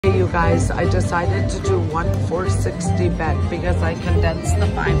Okay, you guys, I decided to do one 460 bet because I condensed the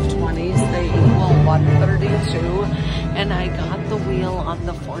 520s. They equal 132, and I got the wheel on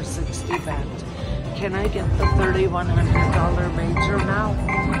the 460 bet. Can I get the $3,100 major now?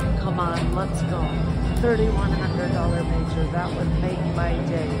 Come on, let's go. $3,100 major. That would make my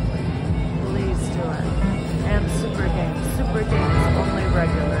day. Please do it. And super games. Super games, only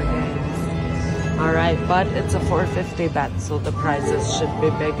regular games. All right, but it's a 450 bet, so the prizes should be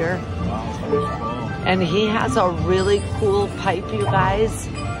bigger. And he has a really cool pipe, you guys.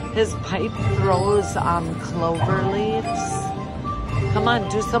 His pipe throws clover leaves. Come on,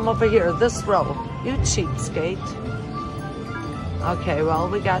 do some over here. This row. You cheapskate. Okay, well,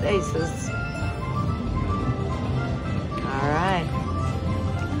 we got aces. All right.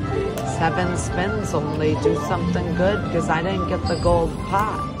 7 spins only. Do something good because I didn't get the gold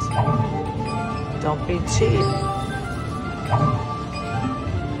pot. Don't be cheap.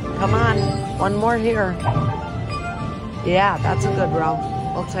 Come on, one more here. Yeah, that's a good row.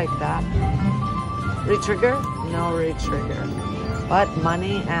 We'll take that. Retrigger? No retrigger. But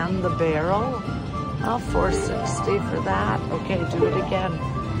money and the barrel? Oh, 460 for that. Okay, do it again.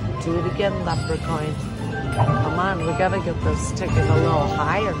 Do it again, Leprechaun. Come on, we gotta get this ticket a little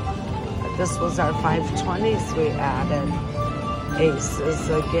higher. This was our 520s we added. Aces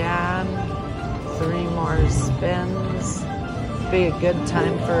again. 3 more spins. Be a good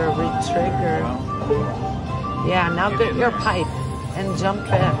time for a retrigger. Yeah, now get your pipe and jump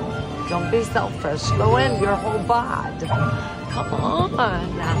in. Don't be selfish. Go in your whole bod. Come on.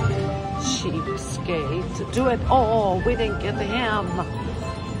 Cheapskate. Do it. Oh, we didn't get him.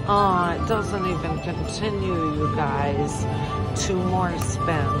 Oh, it doesn't even continue, you guys. 2 more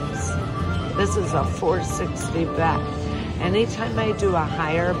spins. This is a 460 bet. Anytime I do a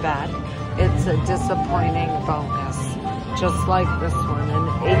higher bet, it's a disappointing bonus. Just like this one, an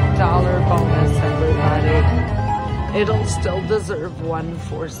 $8 bonus, everybody. It'll still deserve one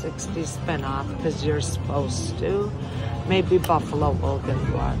 460 spin off because you're supposed to. Maybe Buffalo will get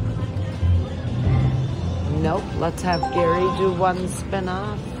one. Nope, let's have Gary do 1 spin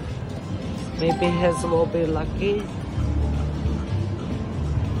off. Maybe his will be lucky.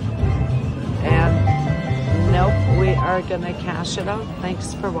 And nope, we are gonna cash it out.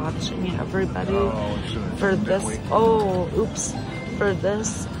 Thanks for watching, everybody. For this, for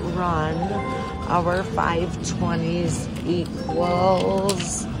this run, our 520s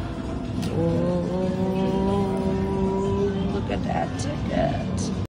equals, look at that ticket.